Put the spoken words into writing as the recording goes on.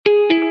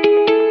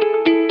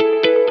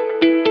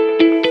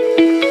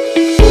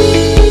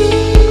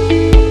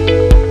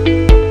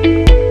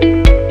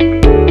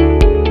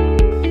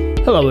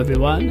Hello,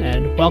 everyone,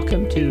 and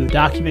welcome to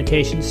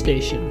Documentation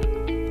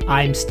Station.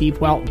 I'm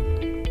Steve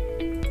Welton.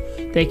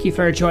 Thank you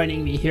for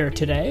joining me here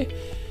today,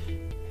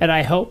 and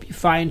I hope you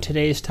find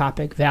today's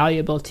topic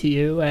valuable to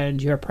you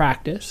and your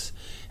practice,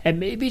 and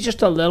maybe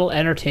just a little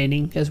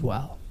entertaining as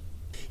well.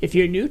 If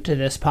you're new to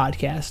this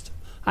podcast,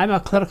 I'm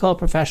a clinical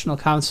professional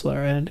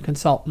counselor and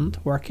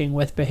consultant working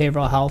with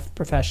behavioral health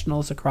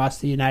professionals across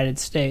the United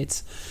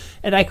States,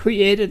 and I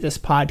created this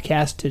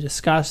podcast to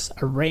discuss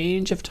a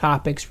range of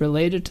topics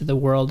related to the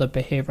world of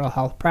behavioral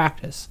health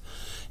practice,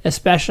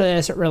 especially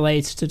as it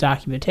relates to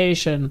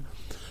documentation,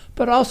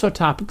 but also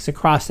topics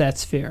across that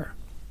sphere.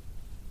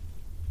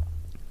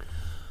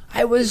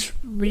 I was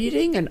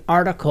reading an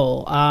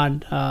article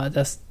on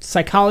the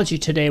Psychology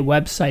Today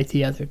website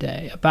the other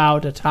day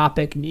about a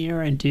topic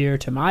near and dear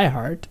to my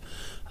heart.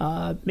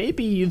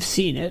 Maybe you've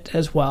seen it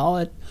as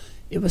well.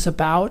 It was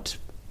about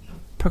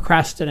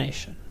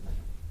procrastination.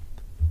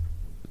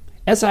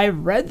 As I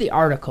read the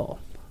article,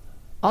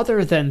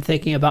 other than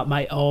thinking about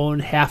my own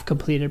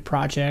half-completed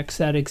projects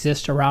that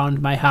exist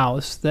around my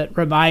house that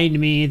remind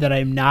me that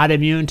I'm not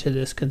immune to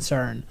this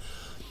concern,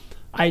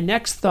 I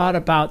next thought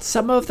about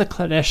some of the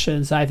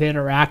clinicians I've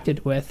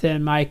interacted with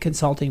in my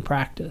consulting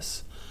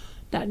practice.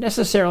 Not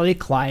necessarily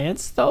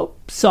clients, though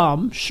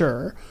some,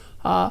 sure,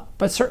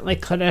 but certainly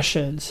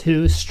clinicians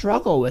who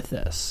struggle with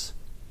this.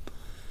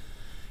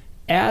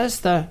 As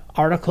the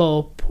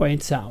article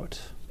points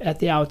out at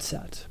the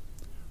outset,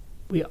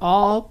 we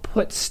all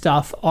put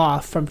stuff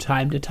off from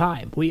time to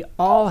time. We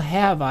all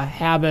have a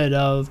habit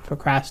of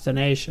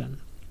procrastination.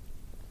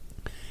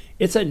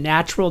 It's a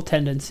natural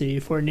tendency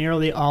for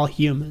nearly all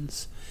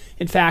humans.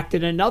 In fact,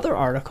 in another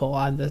article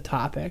on the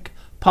topic,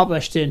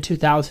 published in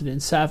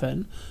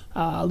 2007,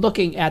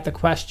 looking at the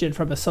question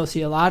from a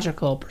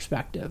sociological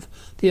perspective,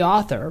 the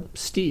author,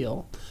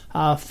 Steele,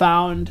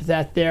 found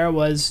that there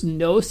was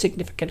no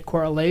significant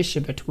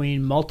correlation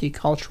between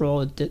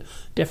multicultural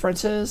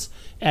differences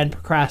and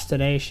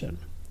procrastination.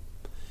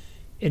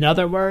 In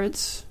other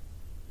words,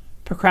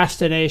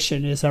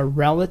 procrastination is a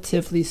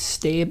relatively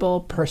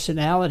stable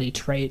personality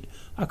trait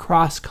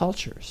across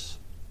cultures.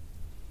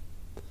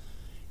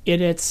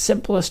 In its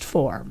simplest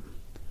form,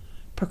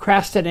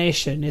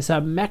 procrastination is a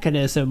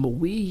mechanism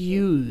we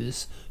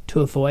use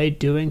to avoid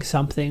doing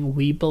something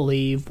we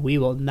believe we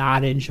will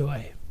not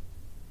enjoy.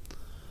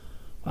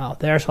 Well,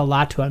 there's a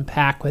lot to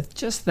unpack with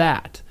just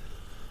that.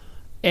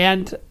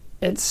 And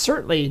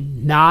certainly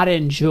not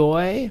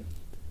enjoy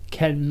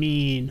can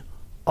mean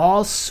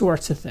all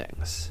sorts of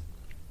things.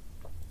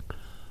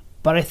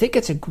 But I think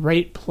it's a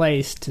great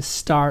place to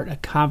start a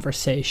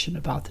conversation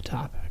about the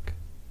topic.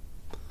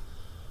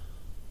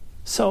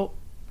 So,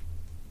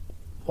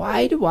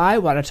 why do I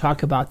want to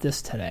talk about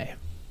this today?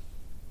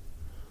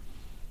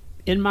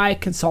 In my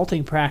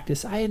consulting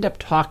practice, I end up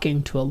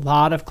talking to a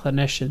lot of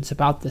clinicians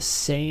about the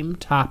same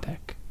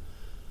topic.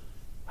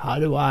 How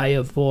do I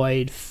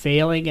avoid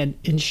failing an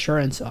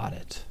insurance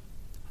audit?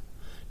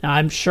 Now,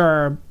 I'm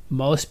sure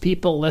most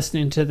people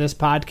listening to this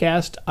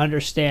podcast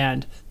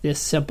understand this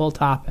simple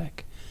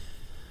topic.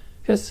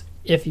 Because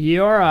if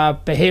you're a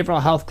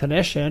behavioral health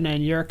clinician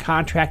and you're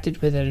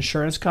contracted with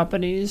insurance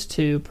companies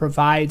to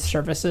provide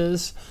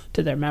services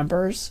to their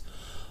members,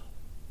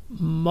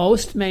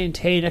 most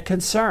maintain a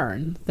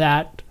concern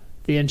that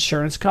the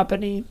insurance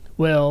company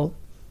will,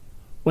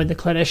 when the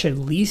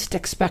clinician least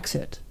expects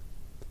it,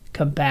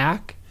 come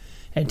back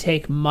and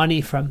take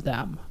money from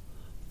them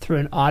through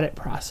an audit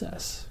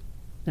process.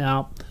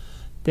 Now,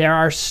 there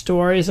are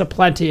stories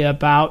aplenty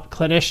about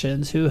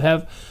clinicians who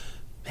have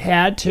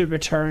had to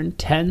return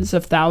tens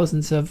of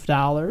thousands of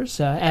dollars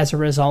as a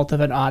result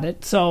of an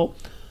audit. So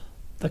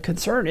the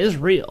concern is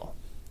real.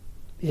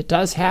 It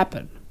does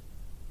happen.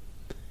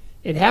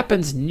 It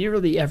happens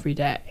nearly every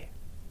day.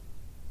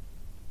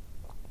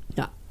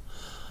 Now,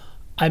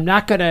 I'm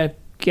not going to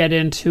get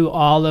into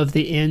all of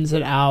the ins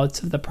and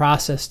outs of the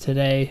process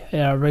today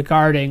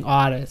regarding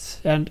audits.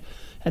 And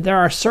there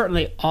are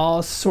certainly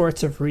all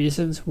sorts of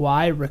reasons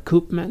why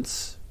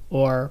recoupments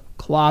or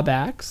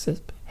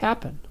clawbacks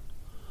happen.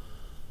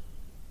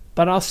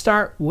 But I'll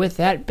start with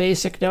that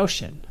basic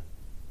notion.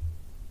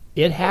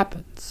 It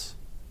happens.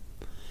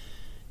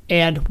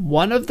 And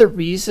one of the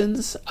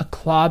reasons a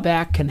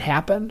clawback can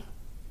happen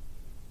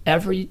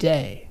every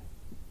day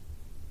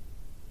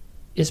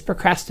is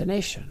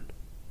procrastination.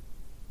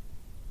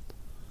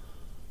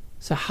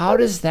 So how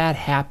does that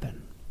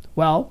happen?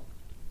 Well,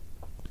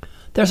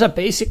 there's a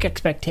basic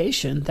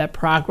expectation that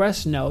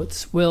progress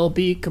notes will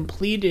be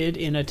completed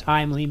in a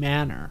timely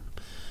manner.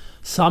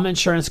 Some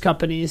insurance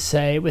companies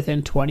say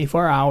within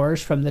 24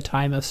 hours from the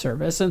time of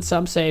service, and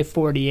some say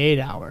 48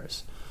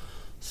 hours.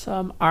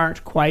 Some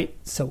aren't quite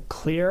so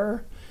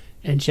clear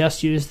and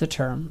just use the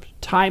term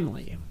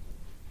timely.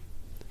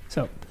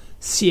 So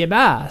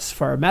CMS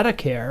for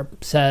Medicare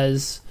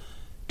says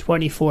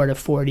 24 to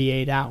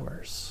 48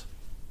 hours.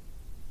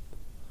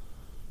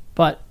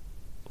 But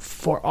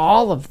for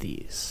all of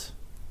these,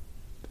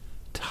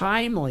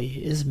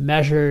 timely is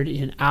measured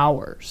in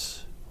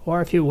hours,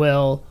 or if you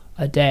will,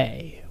 a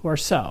day or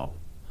so.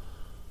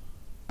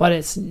 But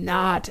it's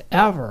not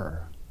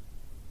ever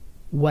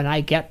when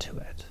I get to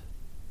it.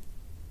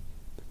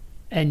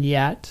 And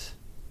yet,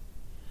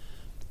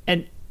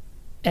 an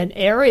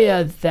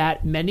area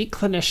that many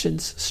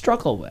clinicians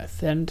struggle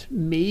with, and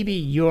maybe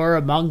you're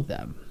among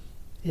them,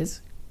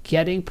 is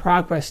getting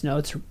progress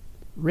notes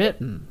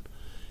written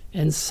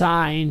and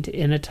signed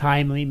in a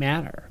timely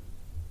manner.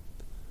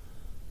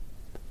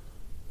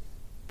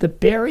 The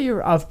barrier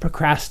of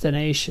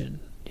procrastination,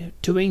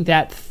 doing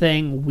that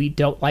thing we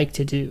don't like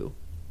to do,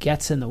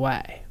 gets in the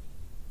way.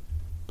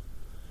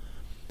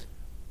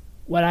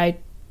 When I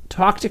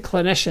talk to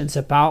clinicians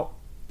about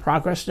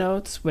progress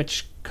notes,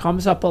 which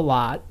comes up a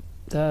lot,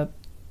 the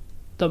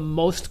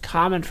most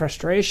common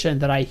frustration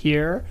that I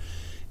hear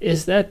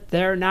is that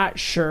they're not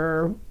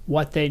sure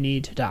what they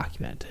need to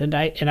document. And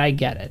I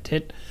get it.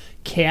 It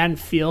can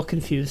feel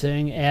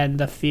confusing, and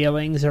the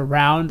feelings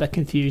around the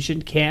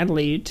confusion can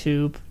lead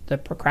to the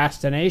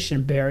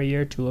procrastination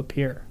barrier to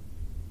appear.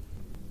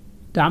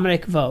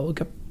 Dominic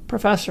Vogue, a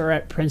professor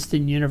at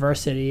Princeton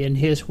University, in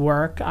his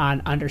work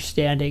on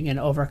understanding and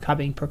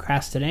overcoming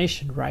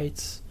procrastination,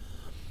 writes,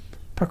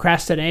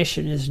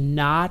 "Procrastination is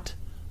not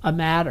a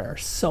matter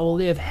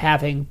solely of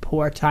having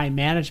poor time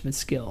management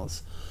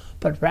skills,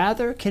 but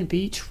rather can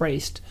be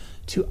traced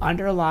to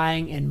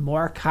underlying and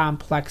more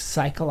complex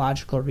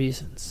psychological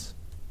reasons."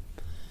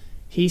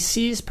 He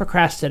sees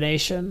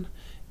procrastination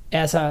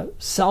as a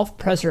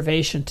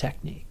self-preservation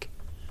technique.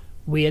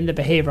 We in the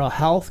behavioral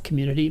health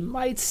community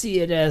might see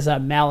it as a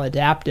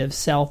maladaptive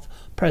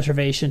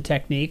self-preservation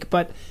technique,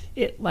 but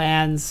it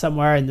lands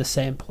somewhere in the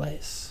same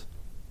place.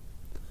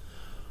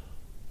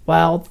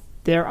 While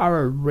there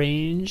are a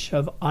range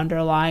of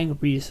underlying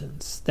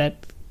reasons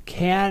that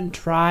can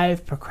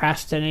drive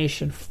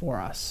procrastination for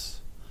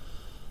us,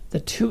 the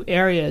two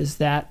areas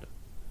that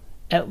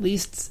at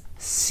least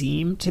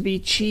seem to be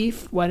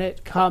chief when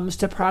it comes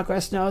to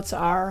progress notes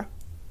are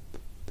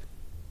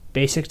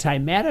basic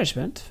time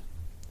management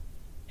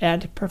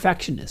and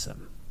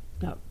perfectionism.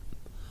 Now,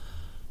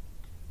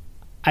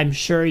 I'm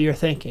sure you're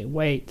thinking,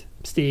 wait,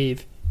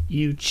 Steve,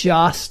 you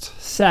just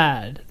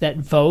said that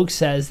Vogue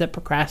says that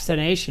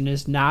procrastination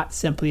is not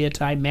simply a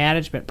time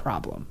management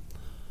problem.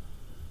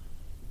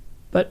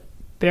 But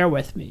bear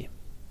with me.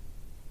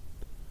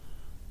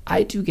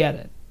 I do get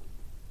it.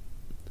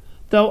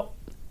 Though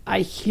I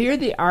hear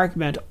the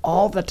argument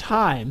all the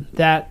time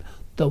that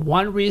the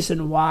one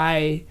reason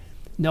why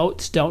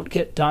notes don't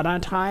get done on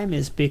time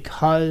is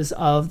because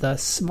of the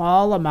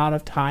small amount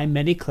of time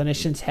many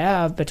clinicians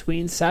have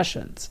between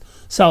sessions.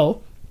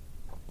 So,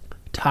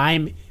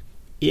 time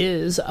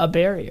is a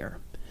barrier.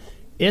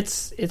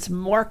 It's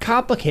more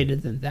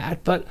complicated than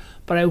that, but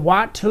I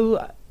want to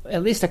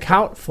at least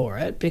account for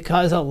it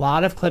because a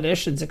lot of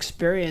clinicians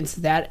experience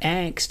that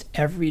angst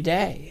every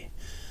day.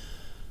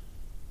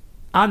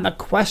 On the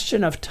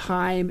question of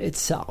time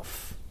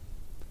itself,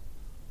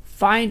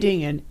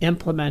 finding and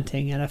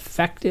implementing an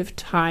effective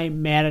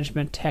time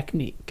management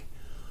technique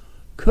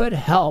could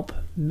help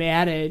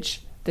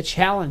manage the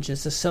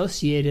challenges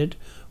associated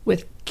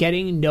with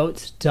getting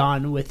notes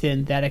done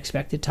within that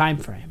expected time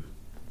frame.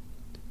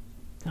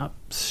 Now,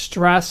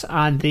 stress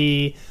on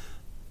the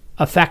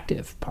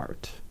effective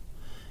part.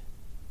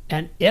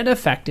 An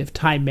ineffective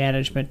time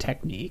management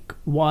technique,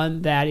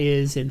 one that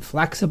is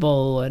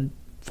inflexible and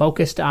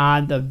focused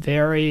on the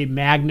very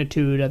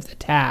magnitude of the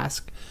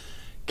task,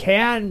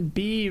 can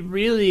be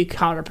really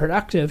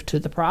counterproductive to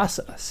the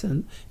process.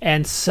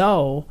 And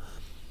so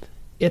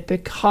it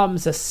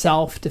becomes a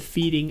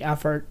self-defeating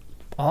effort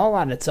all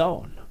on its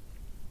own.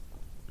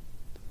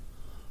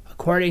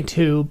 According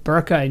to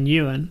Burka and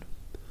Ewan,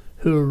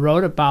 who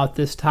wrote about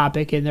this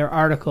topic in their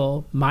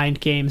article, Mind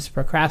Games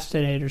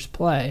Procrastinators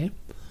Play,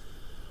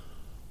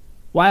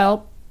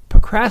 while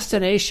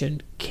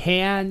procrastination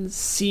can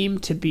seem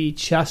to be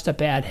just a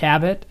bad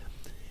habit,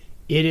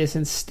 it is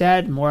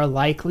instead more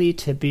likely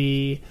to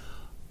be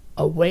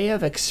a way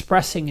of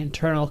expressing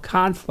internal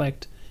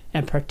conflict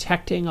and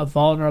protecting a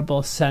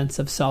vulnerable sense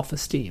of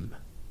self-esteem.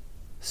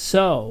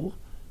 So,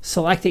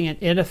 selecting an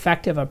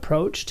ineffective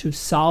approach to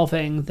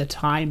solving the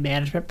time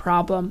management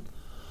problem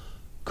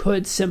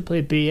could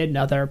simply be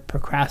another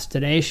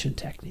procrastination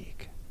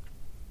technique.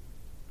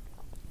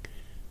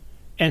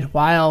 And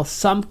while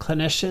some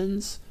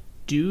clinicians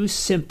do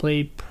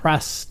simply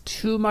press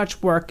too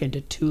much work into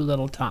too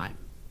little time,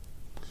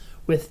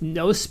 with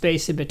no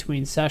space in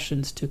between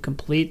sessions to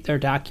complete their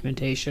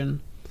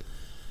documentation,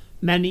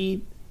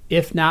 many,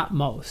 if not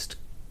most,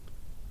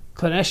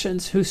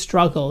 clinicians who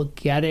struggle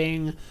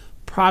getting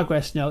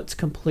progress notes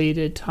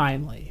completed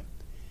timely,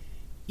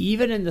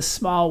 even in the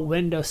small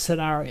window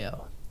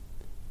scenario,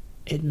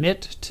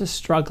 admit to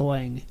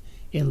struggling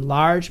in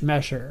large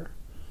measure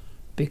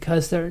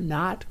because they're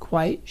not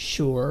quite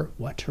sure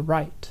what to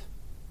write.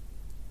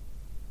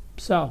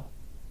 So,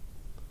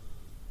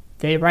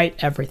 they write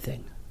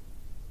everything,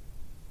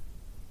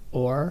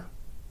 or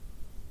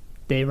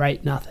they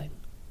write nothing.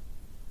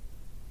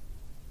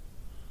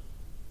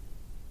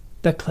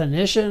 The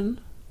clinician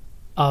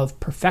of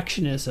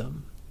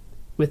perfectionism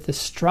with the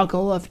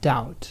struggle of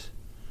doubt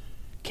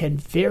can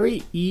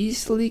very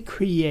easily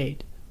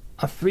create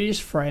a freeze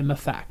frame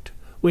effect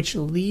which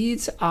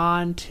leads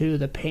on to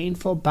the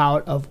painful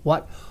bout of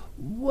what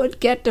would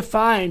get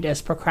defined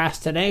as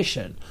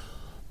procrastination,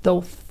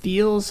 though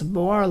feels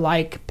more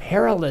like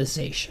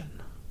paralyzation.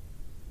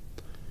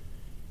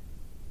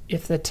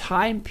 If the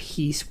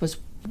timepiece was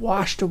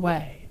washed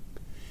away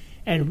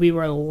and we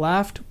were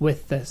left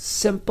with the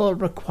simple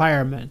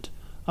requirement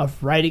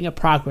of writing a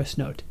progress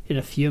note in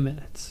a few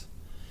minutes,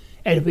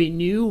 and we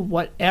knew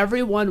what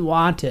everyone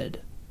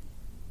wanted,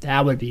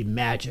 that would be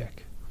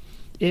magic.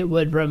 It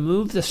would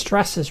remove the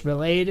stresses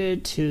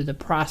related to the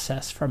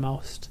process for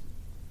most.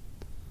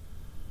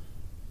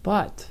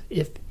 But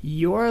if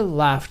you're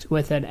left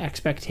with an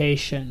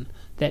expectation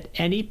that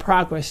any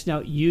progress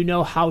note you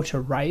know how to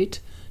write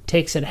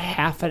takes a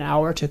half an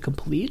hour to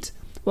complete,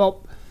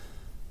 well,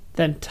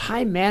 then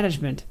time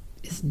management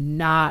is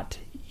not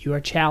your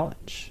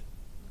challenge.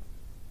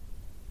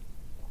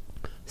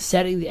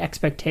 Setting the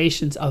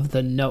expectations of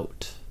the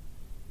note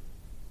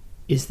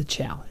is the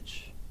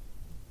challenge.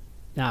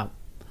 Now,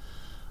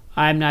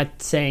 I'm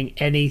not saying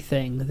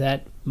anything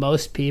that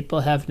most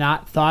people have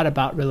not thought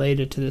about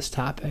related to this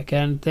topic,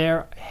 and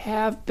there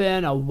have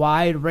been a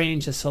wide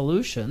range of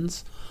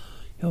solutions,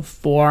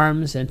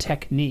 forms and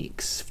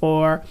techniques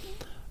for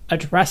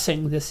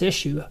addressing this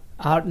issue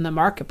out in the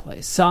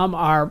marketplace. Some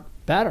are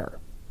better,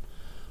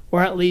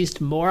 or at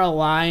least more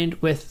aligned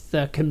with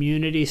the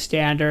community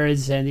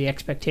standards and the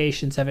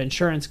expectations of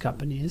insurance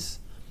companies,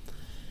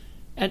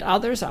 and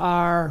others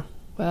are,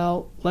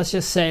 well, let's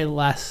just say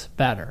less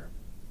better.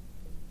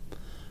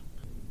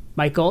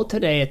 My goal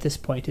today at this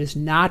point is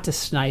not to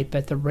snipe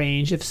at the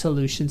range of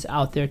solutions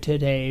out there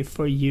today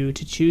for you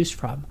to choose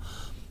from.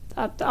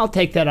 I'll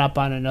take that up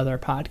on another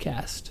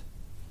podcast.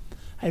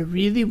 I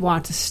really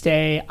want to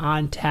stay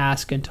on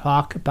task and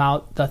talk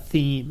about the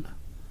theme,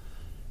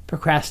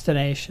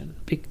 procrastination,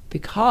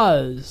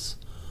 because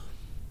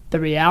the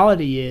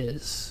reality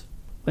is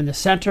when the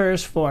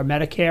Centers for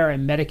Medicare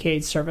and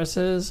Medicaid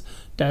Services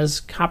does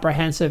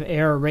comprehensive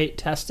error rate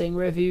testing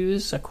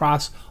reviews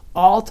across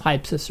all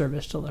types of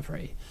service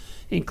delivery,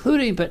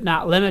 including but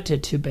not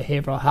limited to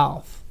behavioral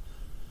health,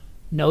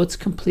 notes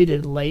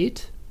completed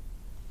late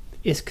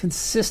is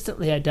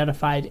consistently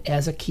identified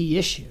as a key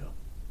issue.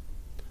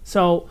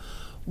 So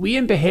we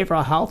in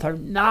behavioral health are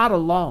not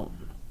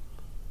alone,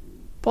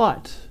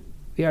 but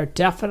we are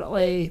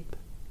definitely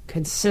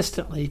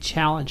consistently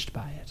challenged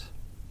by it.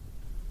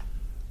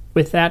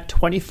 With that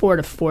 24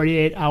 to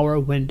 48 hour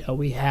window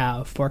we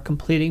have for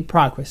completing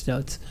progress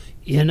notes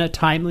in a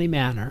timely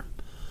manner,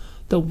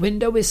 the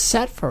window is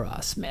set for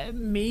us.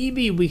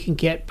 Maybe we can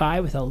get by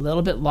with a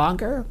little bit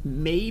longer,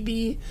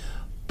 maybe,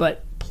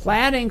 but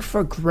planning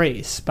for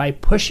grace by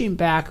pushing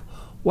back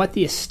what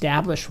the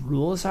established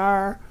rules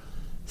are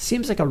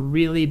seems like a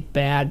really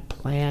bad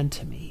plan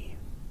to me.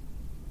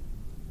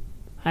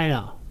 I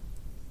know.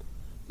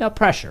 No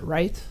pressure,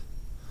 right?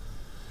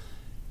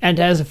 And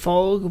as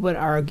Vogue would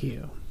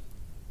argue,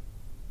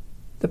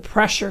 the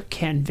pressure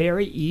can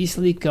very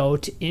easily go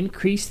to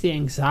increase the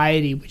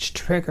anxiety, which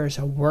triggers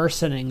a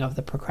worsening of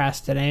the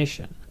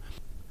procrastination.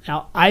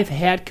 Now, I've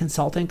had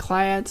consulting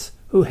clients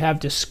who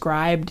have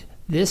described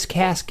this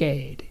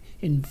cascade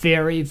in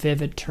very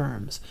vivid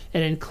terms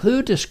and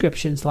include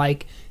descriptions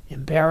like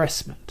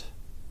embarrassment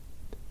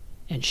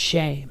and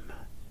shame,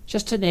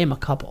 just to name a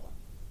couple,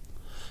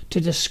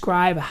 to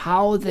describe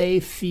how they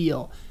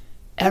feel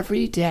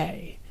every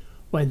day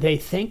when they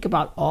think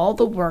about all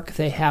the work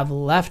they have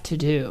left to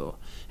do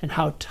and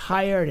how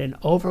tired and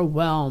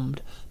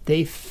overwhelmed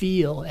they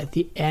feel at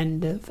the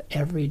end of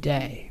every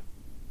day.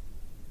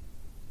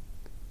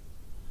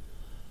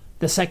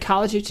 The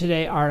Psychology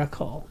Today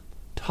article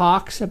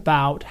talks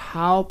about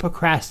how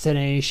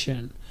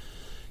procrastination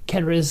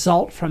can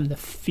result from the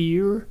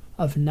fear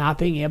of not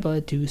being able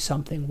to do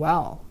something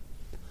well.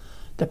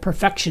 The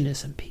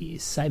perfectionism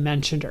piece I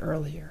mentioned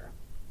earlier.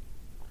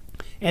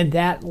 And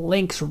that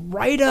links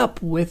right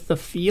up with the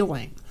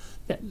feeling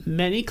that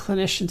many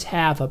clinicians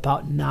have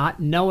about not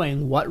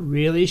knowing what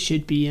really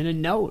should be in a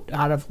note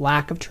out of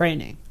lack of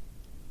training.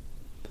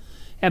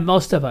 And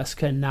most of us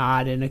can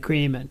nod in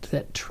agreement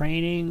that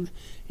training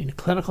in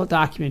clinical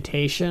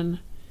documentation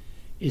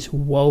is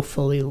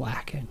woefully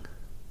lacking.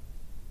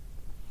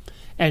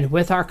 And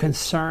with our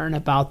concern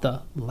about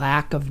the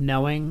lack of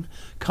knowing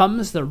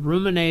comes the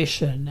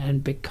rumination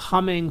and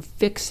becoming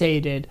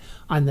fixated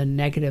on the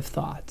negative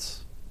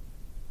thoughts.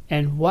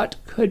 And what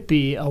could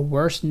be a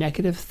worse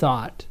negative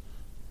thought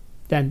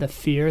than the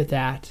fear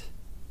that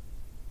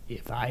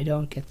if I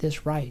don't get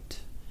this right,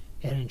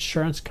 an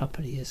insurance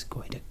company is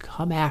going to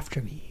come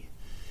after me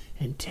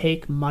and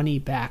take money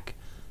back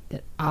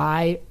that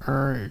I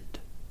earned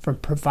from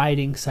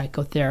providing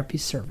psychotherapy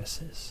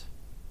services.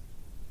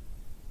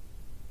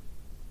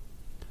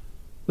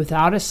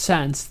 Without a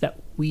sense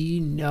that we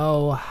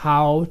know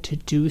how to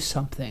do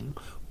something,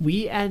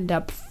 we end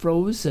up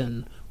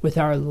frozen with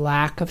our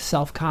lack of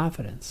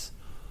self-confidence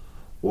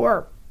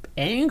or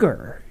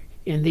anger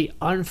in the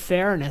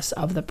unfairness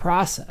of the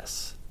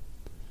process.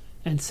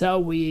 And so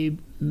we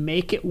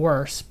make it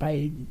worse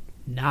by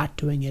not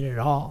doing it at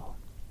all.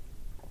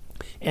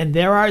 And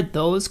there are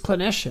those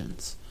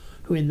clinicians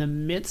who in the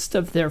midst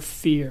of their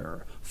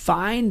fear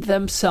find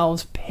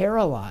themselves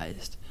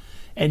paralyzed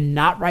and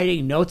not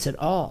writing notes at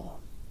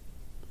all,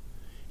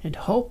 and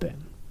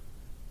hoping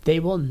they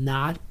will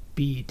not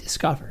be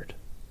discovered.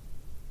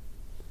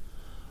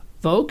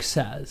 Vogue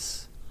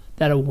says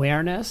that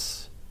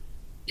awareness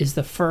is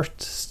the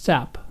first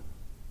step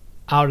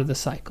out of the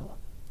cycle.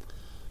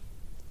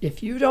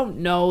 If you don't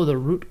know the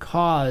root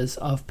cause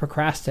of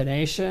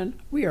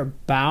procrastination, we are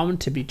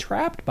bound to be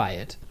trapped by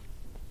it.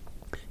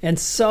 And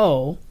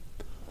so,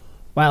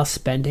 while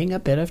spending a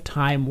bit of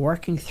time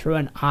working through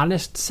an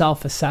honest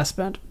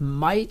self-assessment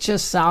might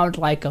just sound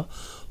like a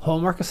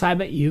homework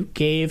assignment you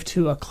gave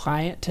to a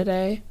client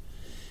today,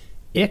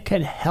 it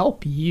can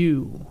help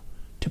you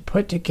to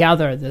put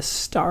together the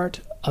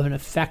start of an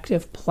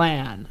effective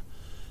plan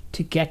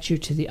to get you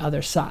to the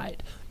other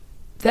side.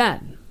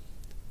 Then,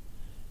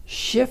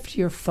 shift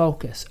your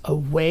focus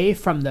away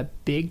from the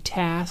big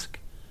task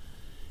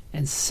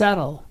and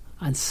settle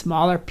on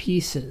smaller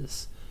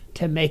pieces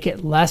to make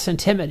it less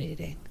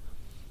intimidating,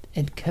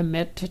 and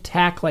commit to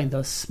tackling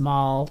those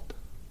small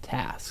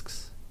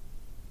tasks.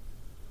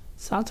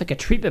 Sounds like a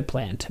treatment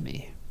plan to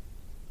me.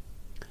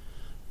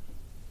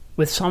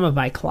 With some of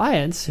my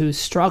clients who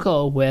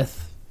struggle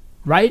with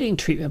writing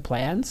treatment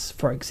plans,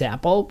 for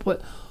example,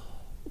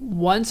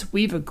 once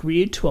we've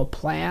agreed to a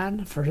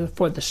plan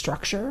for the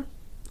structure,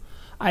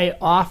 I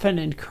often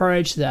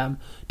encourage them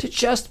to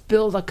just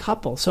build a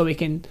couple so we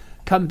can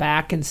come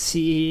back and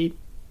see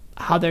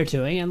how they're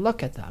doing and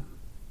look at them.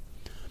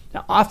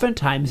 Now,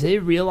 oftentimes they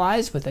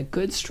realize with a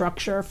good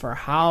structure for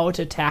how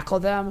to tackle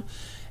them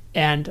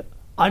and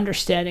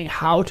understanding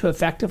how to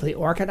effectively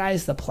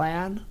organize the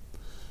plan,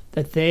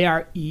 that they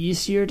are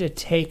easier to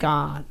take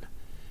on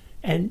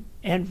and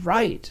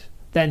write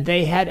than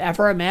they had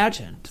ever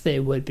imagined they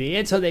would be.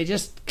 And so they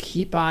just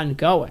keep on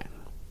going.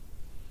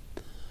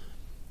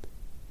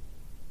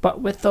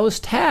 But with those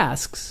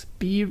tasks,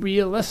 be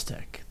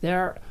realistic.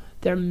 There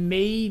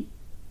may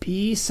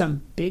be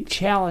some big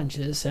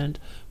challenges and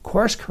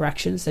course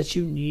corrections that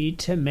you need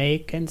to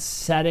make, and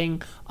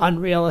setting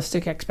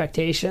unrealistic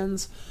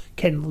expectations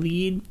can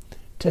lead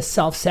to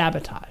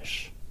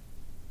self-sabotage.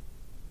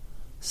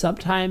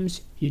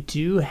 Sometimes you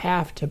do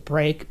have to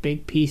break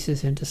big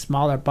pieces into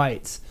smaller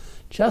bites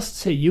just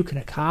so you can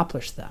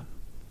accomplish them.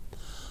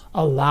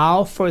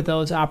 Allow for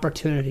those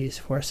opportunities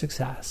for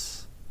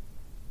success.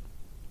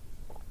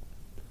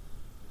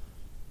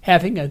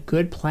 Having a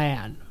good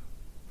plan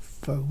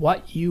for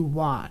what you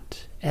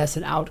want as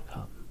an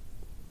outcome,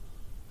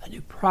 a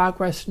new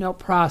progress note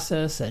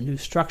process, a new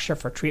structure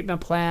for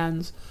treatment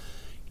plans,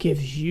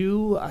 gives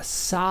you a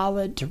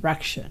solid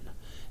direction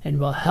and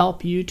will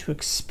help you to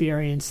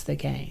experience the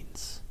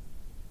gains.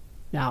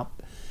 Now,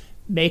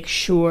 make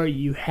sure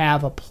you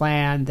have a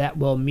plan that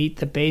will meet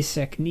the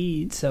basic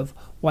needs of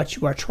what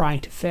you are trying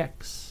to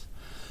fix.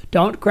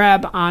 Don't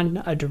grab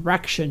on a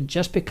direction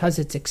just because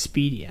it's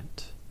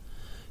expedient.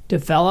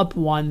 Develop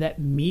one that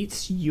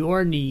meets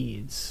your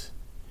needs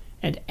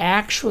and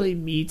actually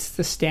meets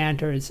the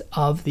standards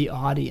of the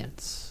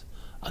audience.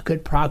 A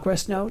good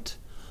progress note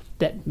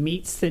that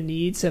meets the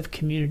needs of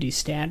community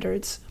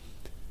standards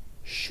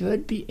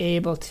should be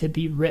able to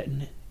be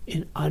written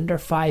in under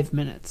 5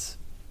 minutes,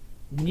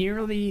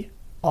 nearly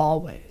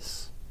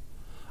always.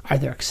 Are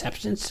there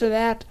exceptions to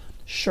that?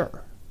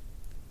 Sure.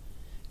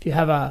 If you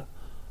have a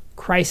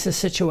crisis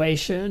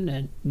situation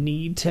and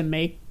need to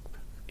make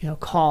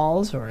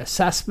calls or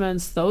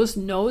assessments, those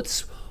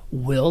notes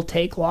will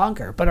take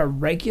longer, but a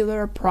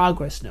regular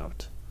progress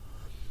note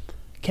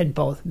can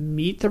both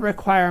meet the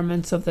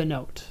requirements of the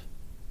note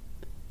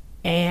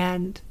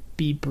and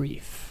be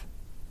brief.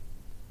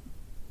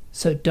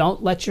 So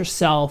don't let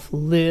yourself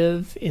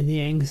live in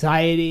the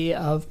anxiety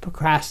of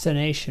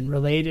procrastination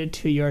related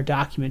to your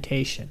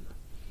documentation.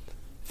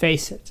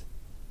 Face it,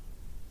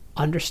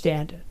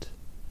 understand it,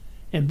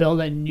 and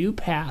build a new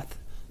path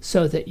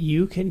so that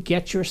you can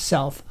get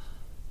yourself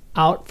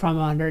out from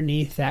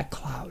underneath that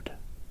cloud.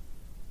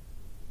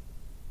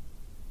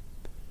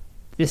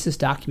 This is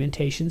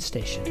Documentation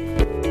Station.